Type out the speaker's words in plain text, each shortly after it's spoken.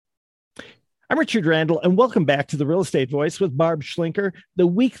I'm Richard Randall, and welcome back to The Real Estate Voice with Barb Schlinker, the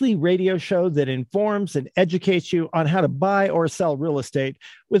weekly radio show that informs and educates you on how to buy or sell real estate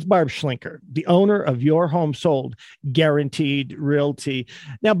with Barb Schlinker, the owner of Your Home Sold Guaranteed Realty.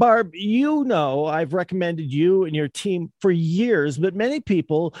 Now, Barb, you know I've recommended you and your team for years, but many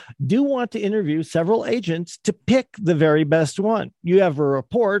people do want to interview several agents to pick the very best one. You have a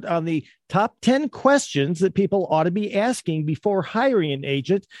report on the top 10 questions that people ought to be asking before hiring an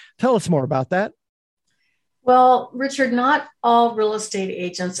agent. Tell us more about that. Well, Richard, not all real estate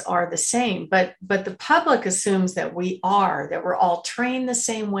agents are the same, but the public assumes that we're all trained the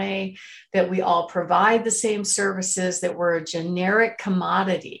same way, that we all provide the same services, that we're a generic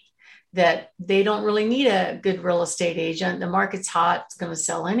commodity, that they don't really need a good real estate agent. The market's hot, it's going to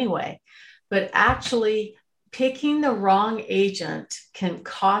sell anyway. But actually, picking the wrong agent can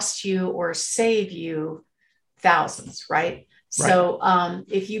cost you or save you thousands, right? So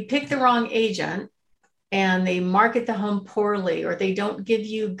if you pick the wrong agent, and they market the home poorly, or they don't give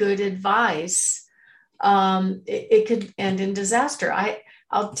you good advice, it could end in disaster.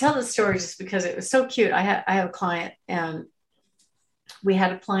 I'll tell the story just because it was so cute. I have a client, and we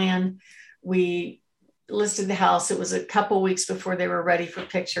had a plan. We listed the house. It was a couple weeks before they were ready for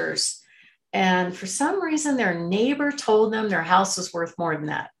pictures. And for some reason, their neighbor told them their house was worth more than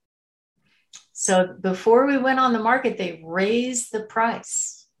that. So before we went on the market, they raised the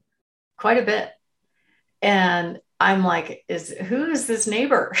price quite a bit. And I'm like, who is this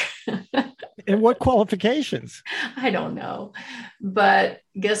neighbor? And what qualifications? I don't know. But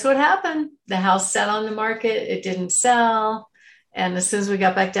guess what happened? The house sat on the market. It didn't sell. And as soon as we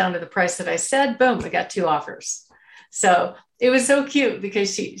got back down to the price that I said, boom, we got 2 offers. So it was so cute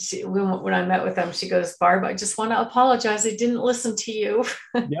because when I met with them, she goes, Barb, I just want to apologize. I didn't listen to you.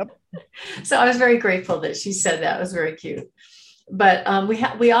 Yep. So I was very grateful that she said that. It was very cute. But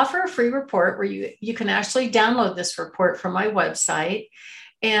we offer a free report where you can actually download this report from my website,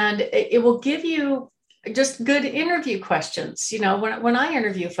 and it will give you just good interview questions. You know, when I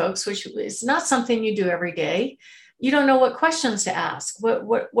interview folks, which is not something you do every day, you don't know what questions to ask.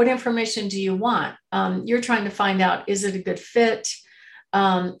 What information do you want? You're trying to find out, is it a good fit?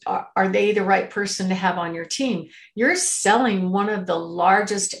 Are they the right person to have on your team? You're selling one of the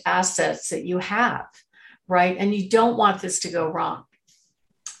largest assets that you have. Right? And you don't want this to go wrong.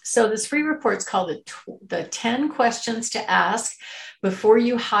 So this free report is called the 10 questions to ask before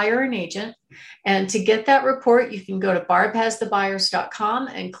you hire an agent. And to get that report, you can go to barbhasthebuyers.com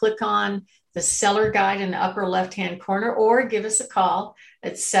and click on the seller guide in the upper left-hand corner, or give us a call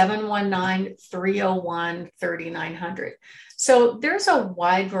at 719-301-3900. So there's a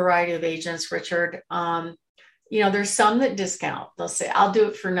wide variety of agents, Richard. There's some that discount. They'll say, I'll do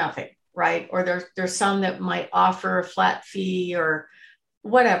it for nothing. Right? Or there's some that might offer a flat fee or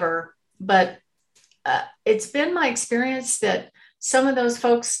whatever. But it's been my experience that some of those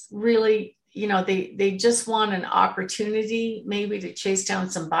folks really, they just want an opportunity maybe to chase down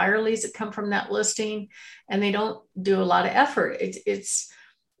some buyer leads that come from that listing, and they don't do a lot of effort.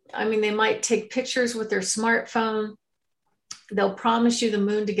 They might take pictures with their smartphone. They'll promise you the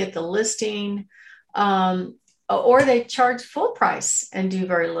moon to get the listing. Or they charge full price and do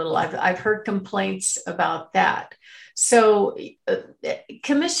very little. I've heard complaints about that. So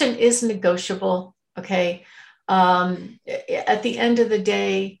commission is negotiable, okay? At the end of the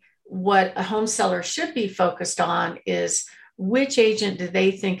day, what a home seller should be focused on is which agent do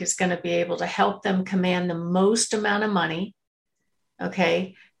they think is going to be able to help them command the most amount of money,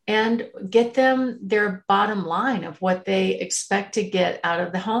 okay? And get them their bottom line of what they expect to get out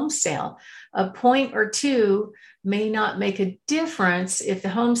of the home sale. A point or two may not make a difference if the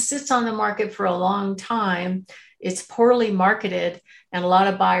home sits on the market for a long time, it's poorly marketed, and a lot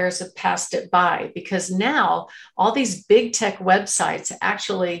of buyers have passed it by, because now all these big tech websites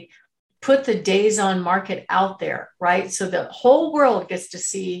actually put the days on market out there, right? So the whole world gets to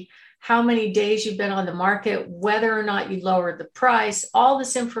see how many days you've been on the market, whether or not you lowered the price. All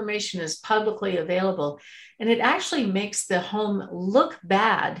this information is publicly available. And it actually makes the home look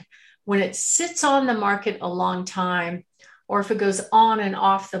bad when it sits on the market a long time, or if it goes on and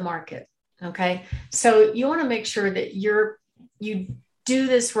off the market. Okay. So you want to make sure that you do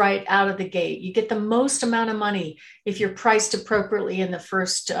this right out of the gate. You get the most amount of money if you're priced appropriately in the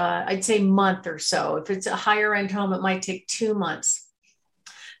first, I'd say, month or so. If it's a higher end home, it might take 2 months.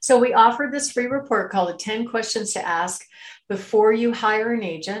 So we offer this free report called the 10 questions to ask before you hire an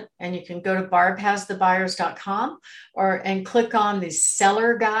agent. And you can go to barbhasthebuyers.com and click on the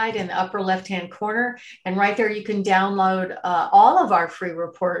seller guide in the upper left-hand corner. And right there, you can download all of our free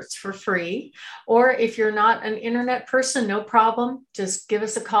reports for free. Or if you're not an internet person, no problem. Just give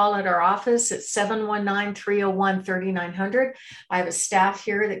us a call at our office at 719-301-3900. I have a staff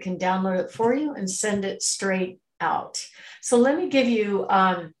here that can download it for you and send it straight out. So let me give you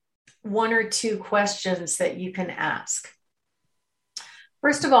one or two questions that you can ask.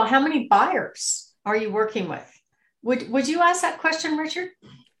 First of all, how many buyers are you working with? Would you ask that question, Richard?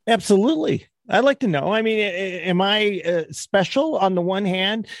 Absolutely. I'd like to know. I mean, am I special on the one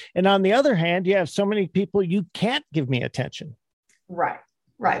hand? And on the other hand, you have so many people, you can't give me attention. Right.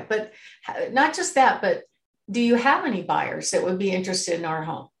 But not just that, but do you have any buyers that would be interested in our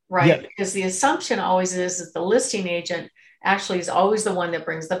home? Right. Yeah. Because the assumption always is that the listing agent actually is always the one that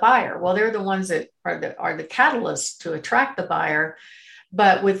brings the buyer. Well, they're the ones that are the catalyst to attract the buyer.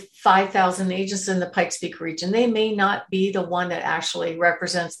 But with 5,000 agents in the Pikes Peak region, they may not be the one that actually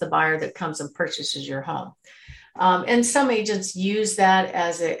represents the buyer that comes and purchases your home. And some agents use that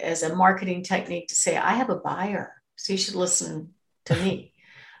as a marketing technique to say, I have a buyer, so you should listen to me.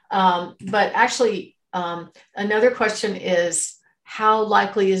 But actually, another question is, how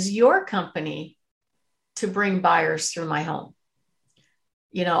likely is your company to bring buyers through my home?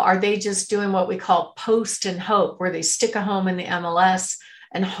 You know, are they just doing what we call post and hope, where they stick a home in the MLS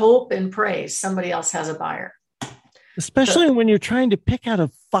and hope and pray somebody else has a buyer? Especially when you're trying to pick out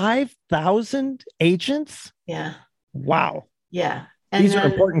of 5,000 agents. Yeah. Wow. Yeah. And these are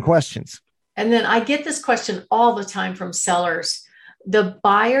important questions. And then I get this question all the time from sellers. The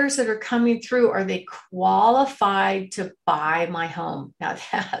buyers that are coming through, are they qualified to buy my home? Now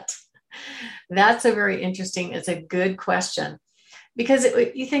that's a very interesting, it's a good question. Because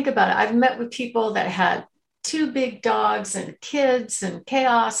you think about it, I've met with people that had 2 big dogs and kids and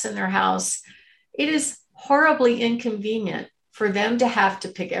chaos in their house. It is horribly inconvenient for them to have to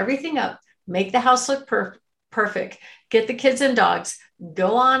pick everything up, make the house look perfect, get the kids and dogs,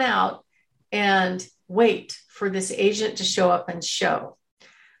 go on out and wait for this agent to show up and show.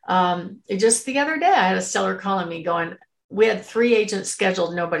 Just the other day, I had a seller calling me going, we had 3 agents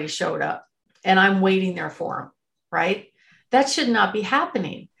scheduled, nobody showed up, and I'm waiting there for them, right? That should not be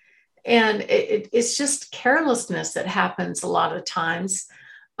happening. And it's just carelessness that happens a lot of times.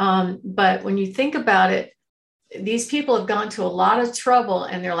 But when you think about it, these people have gone to a lot of trouble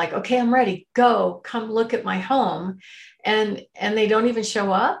and they're like, okay, I'm ready, go, come look at my home. And they don't even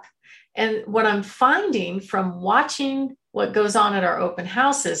show up. And what I'm finding from watching what goes on at our open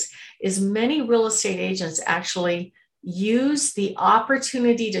houses is many real estate agents actually use the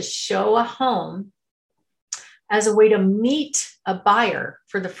opportunity to show a home as a way to meet a buyer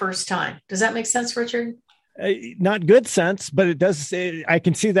for the first time. Does that make sense, Richard? Not good sense, but it does. I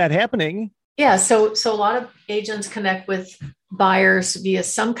can see that happening. Yeah. So a lot of agents connect with buyers via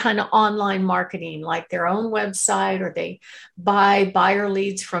some kind of online marketing, like their own website, or they buy buyer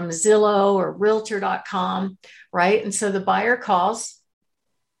leads from Zillow or Realtor.com, right? And so the buyer calls.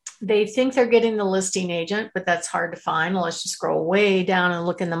 They think they're getting the listing agent, but that's hard to find. Well, let's just scroll way down and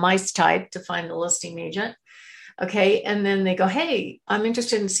look in the mice type to find the listing agent. Okay. And then they go, hey, I'm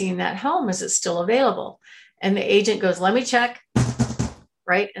interested in seeing that home. Is it still available? And the agent goes, let me check.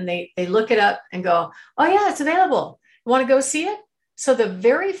 Right. And they look it up and go, oh yeah, it's available. You want to go see it? So the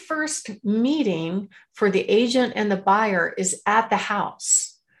very first meeting for the agent and the buyer is at the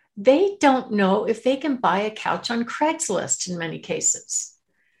house. They don't know if they can buy a couch on Craigslist in many cases.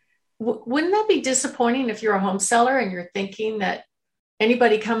 Wouldn't that be disappointing if you're a home seller and you're thinking that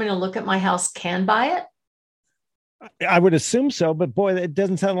anybody coming to look at my house can buy it? I would assume so, but boy, it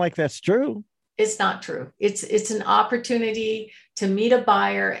doesn't sound like that's true. It's not true. It's an opportunity to meet a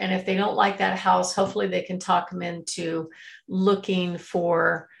buyer. And if they don't like that house, hopefully they can talk them into looking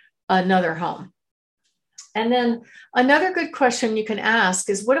for another home. And then another good question you can ask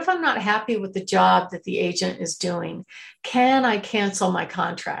is, what if I'm not happy with the job that the agent is doing? Can I cancel my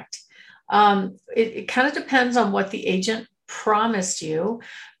contract? It kind of depends on what the agent promised you,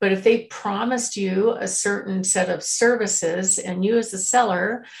 but if they promised you a certain set of services and you as the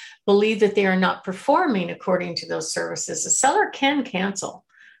seller believe that they are not performing according to those services, the seller can cancel.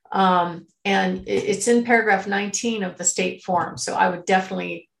 And it's in paragraph 19 of the state form. So I would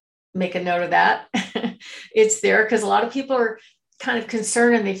definitely make a note of that. It's there because a lot of people are kind of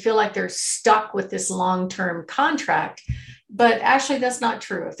concerned and they feel like they're stuck with this long-term contract. But actually, that's not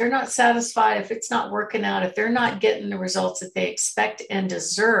true. If they're not satisfied, if it's not working out, if they're not getting the results that they expect and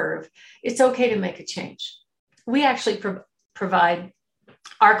deserve, it's okay to make a change. We actually provide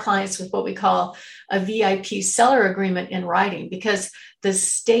our clients with what we call a VIP seller agreement in writing, because the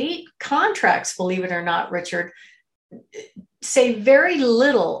state contracts, believe it or not, Richard, say very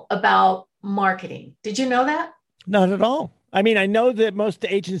little about marketing. Did you know that? Not at all. I mean, I know that most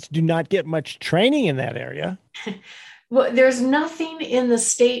agents do not get much training in that area. Well, there's nothing in the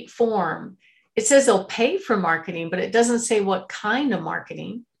state form. It says they'll pay for marketing, but it doesn't say what kind of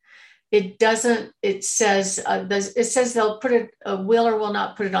marketing. It doesn't, it says they'll put it, will or will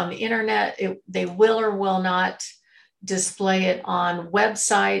not put it on the internet. They will or will not display it on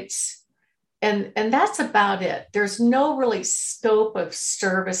websites. And that's about it. There's no really scope of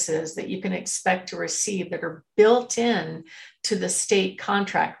services that you can expect to receive that are built in to the state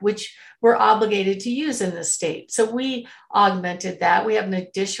contract, which we're obligated to use in the state. So we augmented that. We have an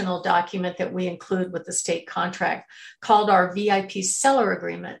additional document that we include with the state contract called our VIP seller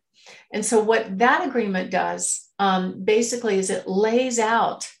agreement. And so what that agreement does basically is it lays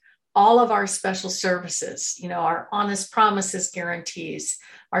out all of our special services, our honest promises guarantees,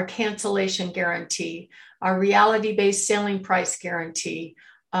 our cancellation guarantee, our reality-based selling price guarantee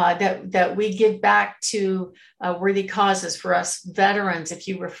that we give back to worthy causes for us veterans if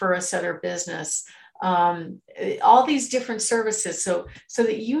you refer us at our business. All these different services, so that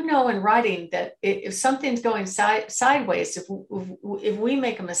in writing that if something's going sideways, if we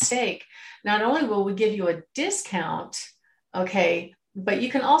make a mistake, not only will we give you a discount, okay, but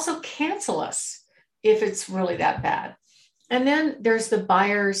you can also cancel us if it's really that bad. And then there's the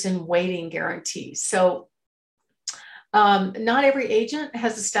buyers in waiting guarantee. So not every agent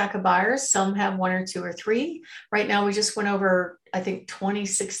has a stack of buyers. Some have one or two or three. Right now, we just went over, I think,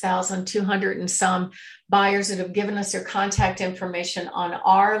 26,200 and some buyers that have given us their contact information on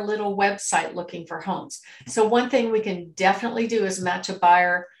our little website looking for homes. So one thing we can definitely do is match a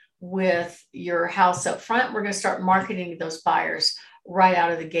buyer with your house up front. We're going to start marketing those buyers right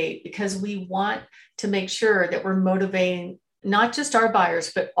out of the gate, because we want to make sure that we're motivating not just our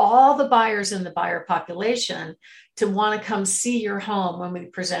buyers, but all the buyers in the buyer population to want to come see your home when we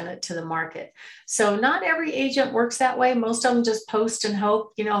present it to the market. So not every agent works that way. Most of them just post and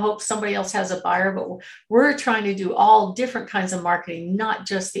hope somebody else has a buyer, but we're trying to do all different kinds of marketing, not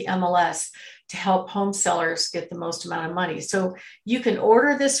just the MLS, to help home sellers get the most amount of money. So you can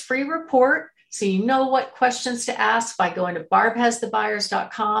order this free report so you know what questions to ask by going to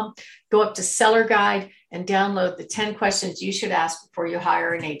barbhasthebuyers.com, go up to Seller Guide, and download the 10 questions you should ask before you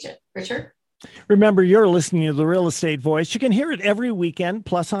hire an agent. Richard? Remember, you're listening to The Real Estate Voice. You can hear it every weekend,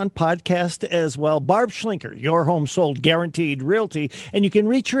 plus on podcast as well. Barb Schlinker, your home sold guaranteed realty. And you can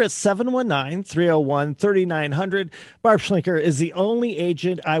reach her at 719-301-3900. Barb Schlinker is the only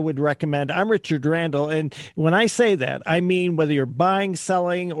agent I would recommend. I'm Richard Randall. And when I say that, I mean whether you're buying,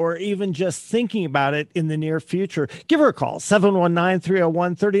 selling, or even just thinking about it in the near future, give her a call,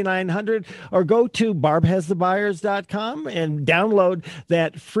 719-301-3900, or go to barbhasthebuyers.com and download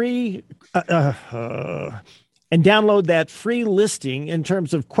that free listing in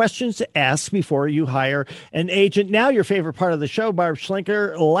terms of questions to ask before you hire an agent. Now, your favorite part of the show, Barb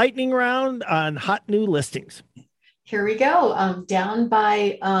Schlinker, lightning round on hot new listings. Here we go. Down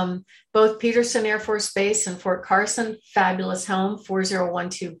by both Peterson Air Force Base and Fort Carson, fabulous home,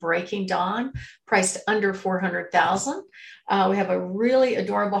 4012 Breaking Dawn, priced under $400,000. We have a really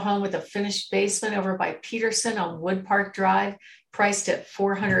adorable home with a finished basement over by Peterson on Wood Park Drive, priced at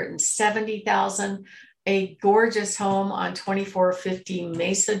 $470,000. A gorgeous home on 2450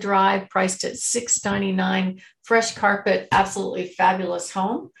 Mesa Drive, priced at $699. Fresh carpet, absolutely fabulous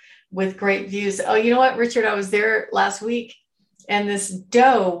home with great views. Oh, you know what, Richard? I was there last week, and this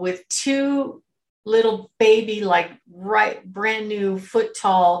doe with two little baby, brand new foot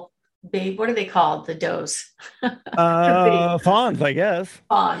tall babe. What are they called? The does? Fawns, I guess.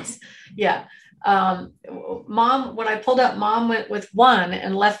 Fawns. Yeah. Mom, when I pulled up, Mom went with one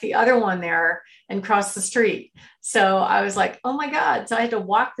and left the other one there and crossed the street. So I was like, oh my God. So I had to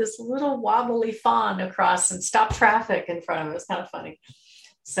walk this little wobbly fawn across and stop traffic in front of it. It was kind of funny.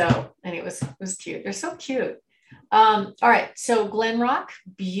 So, and it was cute. They're so cute. All right. So Glen Rock,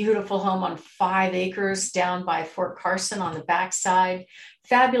 beautiful home on 5 acres down by Fort Carson on the backside.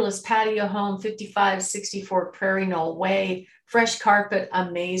 Fabulous patio home, 5564 Prairie Knoll Way. Fresh carpet,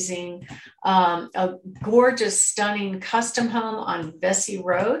 amazing. A gorgeous, stunning custom home on Vesey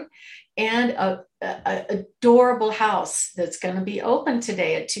Road, and a adorable house that's going to be open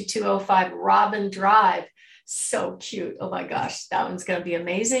today at 2205 Robin Drive. So cute. Oh my gosh, that one's going to be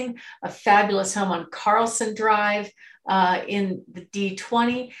amazing. A fabulous home on Carlson Drive in the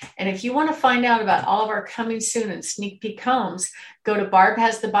D20. And if you want to find out about all of our coming soon and sneak peek homes, go to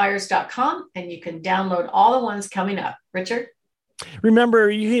barbhasthebuyers.com and you can download all the ones coming up. Richard? Remember,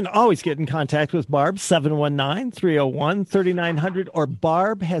 you can always get in contact with Barb, 719-301-3900, or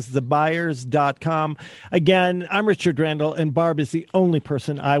barbhasthebuyers.com. Again, I'm Richard Randall, and Barb is the only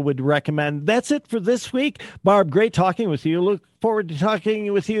person I would recommend. That's it for this week. Barb, great talking with you. Look forward to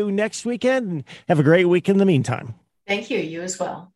talking with you next weekend, and have a great week in the meantime. Thank you. You as well.